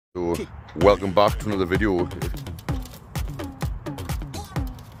So, welcome back to another video.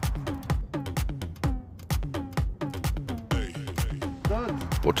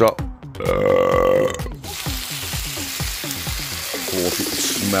 What's up? Of course you can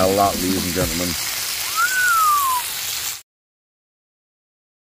smell that, ladies and gentlemen.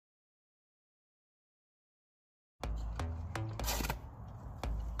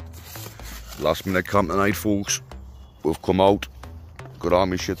 Last minute camp tonight, folks. We've come out. Got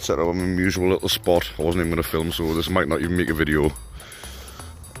army shit set up in my usual little spot. I wasn't even going to film, so this might not even make a video.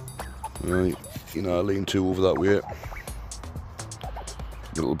 Right, you know, I lean to over that way.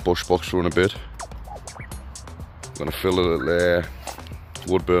 Little bush box for in a bit. I'm going to fill a little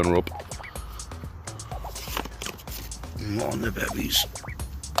wood burner up. On the babies.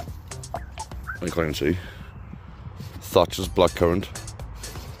 You can't see. Thatcher's blackcurrant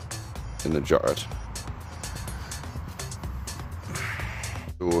in the jacket.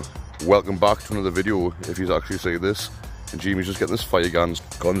 So, welcome back to another video, if you actually say this. And Jimmy's just getting this fire guns.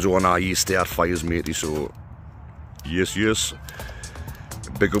 Gonzo and I used to stay at fires, matey, so yes, yes.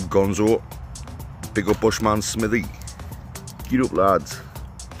 Big up Gonzo. Big up Bushman Smithy. Get up, lads.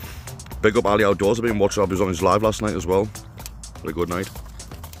 Big up Ali Outdoors. I've been watching, I was on his live last night as well. Very good night.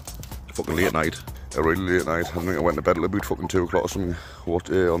 Fucking late night. A really late night. I think I went to bed at about fucking 2 o'clock or something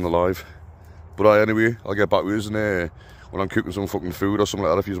on the live. But anyway, I'll get back with you and when I'm cooking some fucking food or something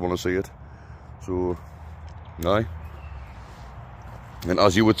like that, if you want to see it. So, aye. And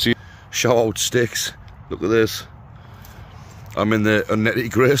as you would see, shout out sticks. Look at this. I'm in the Netty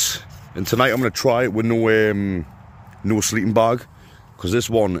Grace, and tonight I'm going to try it with no sleeping bag, because this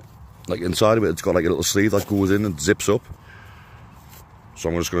one, like inside of it, it's got like a little sleeve that goes in and zips up. So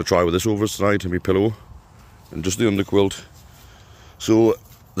I'm just going to try with this over tonight and my pillow, and just the underquilt. So,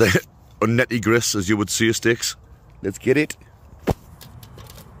 the Netty Grace, as you would see, sticks. Let's get it.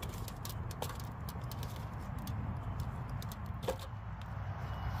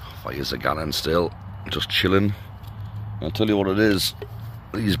 Fires are going still, just chilling. I'll tell you what it is.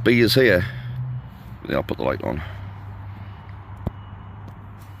 These beers here. Yeah, I'll put the light on.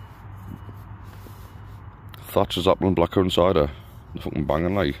 Thatcher's apple and blackcurrant cider. They're fucking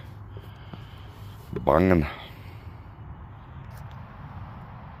banging, like. Banging.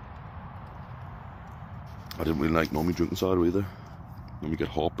 I didn't really like normally drinking cider either. Then we get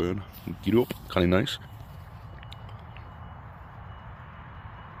heartburn. Get up, kinda nice.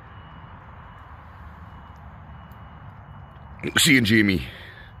 Seeing Jamie.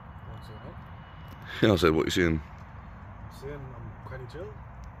 Yeah, I said, what are you saying? Saying I'm quite chilled.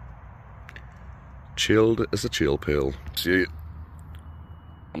 Chilled as a chill pill. See,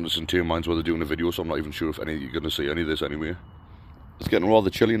 I'm just in two minds whether they're doing a video, so I'm not even sure if any you're going to see any of this anyway. It's getting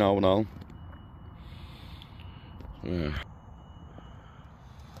rather chilly now and all. Yeah.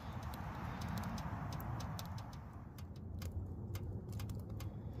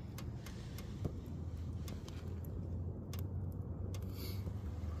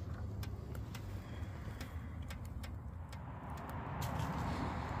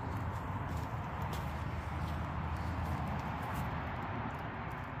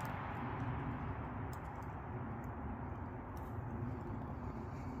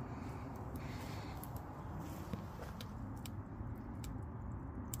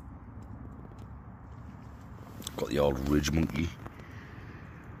 Got the old ridge monkey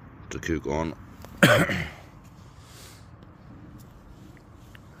to cook on.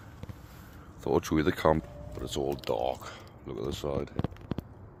 Thought I'd show you the camp, but it's all dark. Look at the side.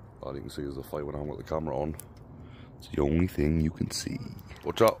 All you can see is the fire when I'm with the camera on. It's the only thing you can see.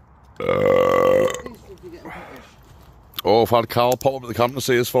 What's up? Oh, I've had Carl pop up at the camp to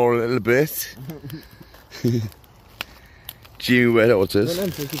see us for a little bit. Jimmy, what's this?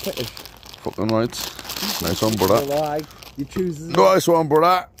 Fucking right. Nice one, brother. You choose. Nice one,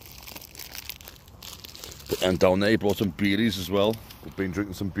 brother. And down there, he brought some beeries as well. We've been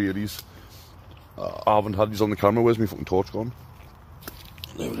drinking some beeries. I haven't had these on the camera. Where's my fucking torch gone?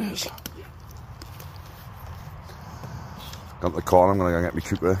 There it is. Got the car. I'm gonna go get my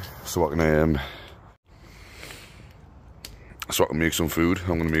cooker so I can make some food.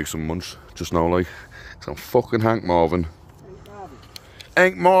 I'm gonna make some munch just now, like. Cause I'm fucking Hank Marvin.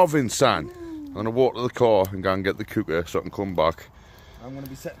 Hank Marvin, son. I'm gonna walk to the car and go and get the cooker so I can come back. I'm gonna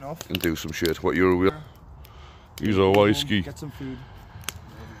be setting off and do some shit. What you're with? Use a whiskey. Get some food.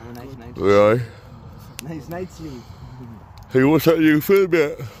 Have a nice night. Yeah. Nice night sleep. Hey, what's that you film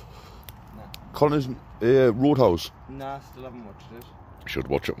yet? Nah. Connor's Roadhouse. Nah, still haven't watched it. You should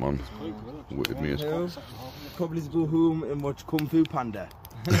watch it, man. Wicked, mate. Probably go home and watch Kung Fu Panda.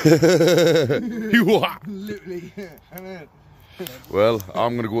 You what? Literally. Well,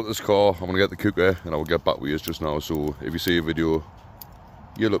 I'm going to go to this car, I'm going to get the cooker, and I will get back with you just now. So if you see a video,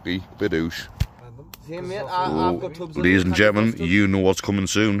 you're lucky, bit douche. Same, mate. So, I've got tubs of ladies and candy gentlemen, floss you know what's coming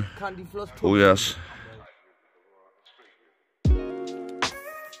soon. tubs. Candy floss tubs. Oh yes.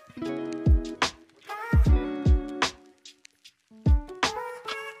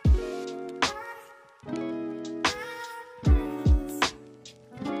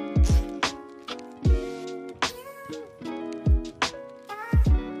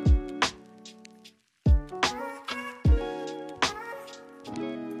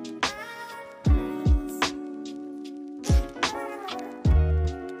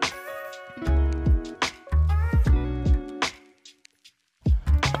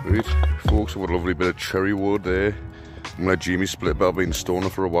 Right, folks, what a lovely bit of cherry wood there. I'm gonna let Jamie split, but I've been stoner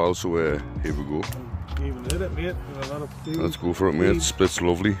for a while, so here we go. Even hit it, mate. With a lot of food. Let's go for it, mate. Split's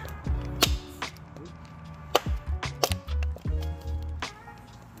lovely.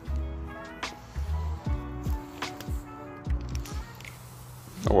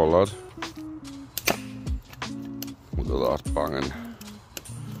 Oh well, lad. Look at that banging.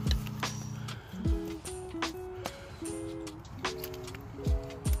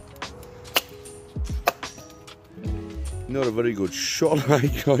 Not a very good shot,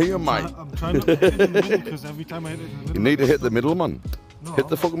 like, are you, mate? I'm trying to hit it in the middle because every time I hit it in the middle... You need to hit the middle, man. No, Hit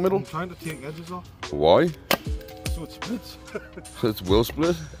the fucking middle. I'm trying to take edges off Why? so it splits. It's will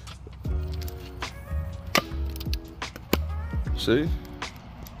split. See?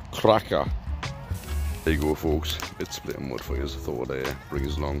 Cracker. There you go, folks. It's splitting wood for you, as I thought I'd bring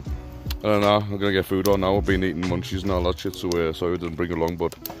us along. I don't know, I'm gonna get food on now. I've been eating munchies and all that shit, so sorry I didn't bring it along,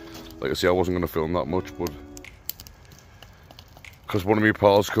 but like I say, I wasn't gonna film that much, but because one of my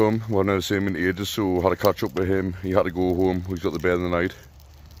pals come, well, I've never seen him in ages, so I had to catch up with him. He had to go home, he's got the bed in the night.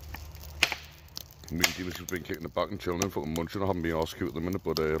 Me and Demas have been kicking the back and chilling and fucking munching. I haven't been asked to cook at the minute,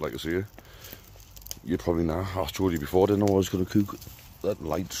 but like I say, you probably know, I told you before, I didn't know I was going to cook. That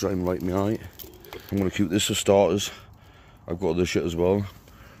light's shining right in my eye. I'm going to cook this for starters. I've got other shit as well.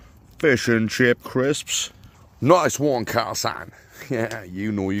 Fish and chip crisps. Nice one, Carson. Yeah,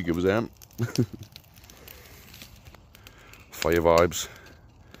 you know you give us them. Fire vibes.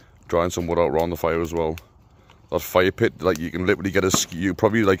 Drying some wood out around the fire as well. That fire pit, like you can literally get a skew,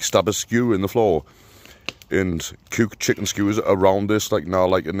 probably like stab a skewer in the floor and cook chicken skewers around this, like now,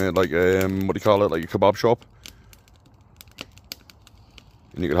 like in a, like what do you call it, like a kebab shop.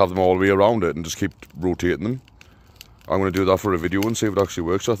 And you can have them all the way around it and just keep rotating them. I'm going to do that for a video and see if it actually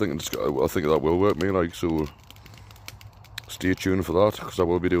works. I think that will work, me, like, so stay tuned for that, because I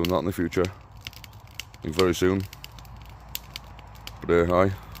will be doing that in the future, like very soon. But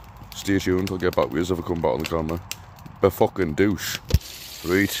aye, stay tuned, I'll get back with you if I come back on the camera. Be fucking douche.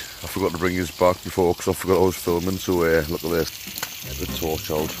 Right, I forgot to bring his back before because I forgot I was filming, so look at this. Get the torch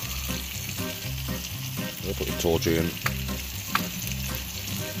out. I'll put the torch in.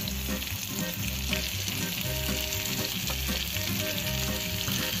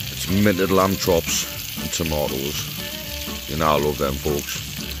 It's minted lamb chops and tomatoes. You know I love them,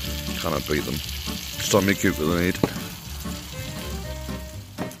 folks. Cannot beat them. Just how many cooker they need.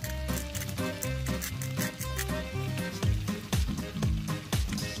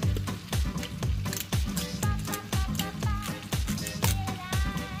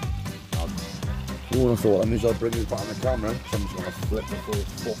 Oh, I thought I knew I'd bring this back on the camera, so I'm just going to flip the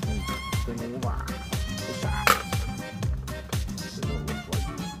full fucking thing over. What's that? This is what it looks like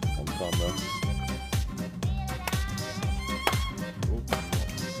on camera.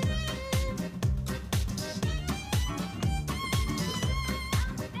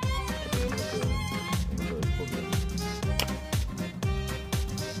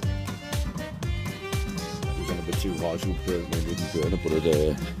 It was on a bit too hard, so maybe didn't burn it, but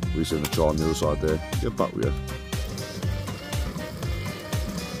it we see the jar on the other side there. Get back with you.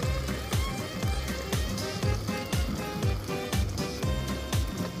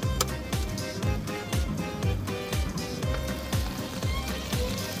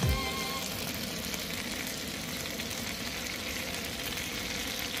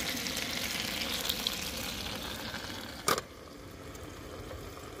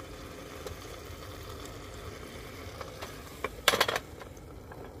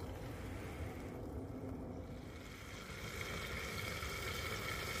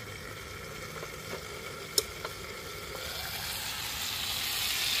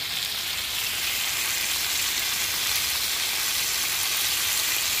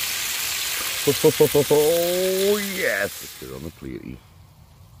 Oh yes! Let's get it on the platey.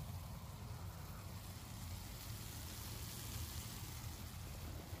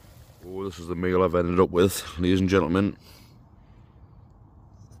 Oh, this is the meal I've ended up with, ladies and gentlemen.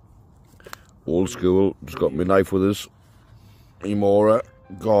 Old school. Just got my knife with us. Emora,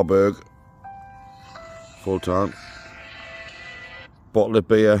 Garberg. Full tank. Bottle of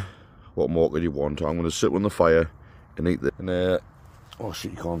beer. What more could you want? I'm going to sit on the fire and eat this. And oh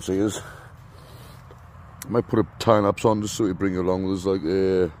shit, you can't see us. I might put a time-lapse on just so we bring it along with us, like, so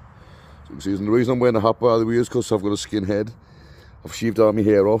you can see. And the reason I'm wearing a hat, by the way, is because I've got a skin head. I've shaved all my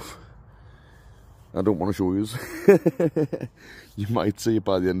hair off. I don't want to show you. You might see it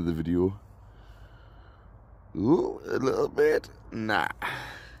by the end of the video. Ooh, a little bit. Nah,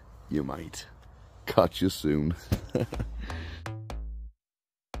 you might. Catch you soon.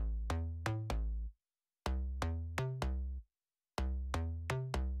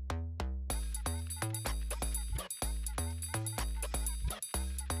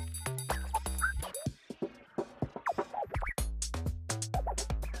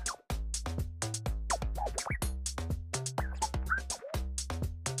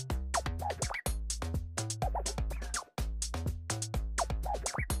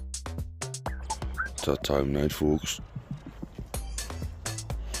 It's that time of night, folks.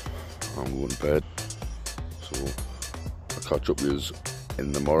 I'm going to bed, so I'll catch up with you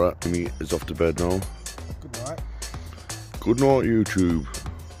in the morning. Amy is off to bed now. Good night. Good night, YouTube.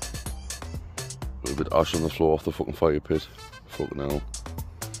 A little bit ash on the floor off the fucking fire pit. Fucking hell.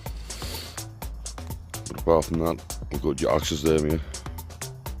 But apart from that, we've got your axes there, mate.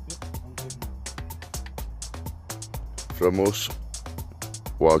 From us,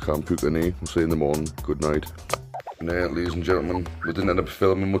 Wildcam Pukani. We'll see you in the morning. Good night. Now, ladies and gentlemen, we didn't end up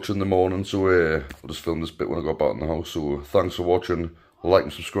filming much in the morning, so I'll just film this bit when I got back in the house. So thanks for watching, like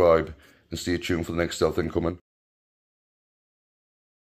and subscribe, and stay tuned for the next stealth thing coming.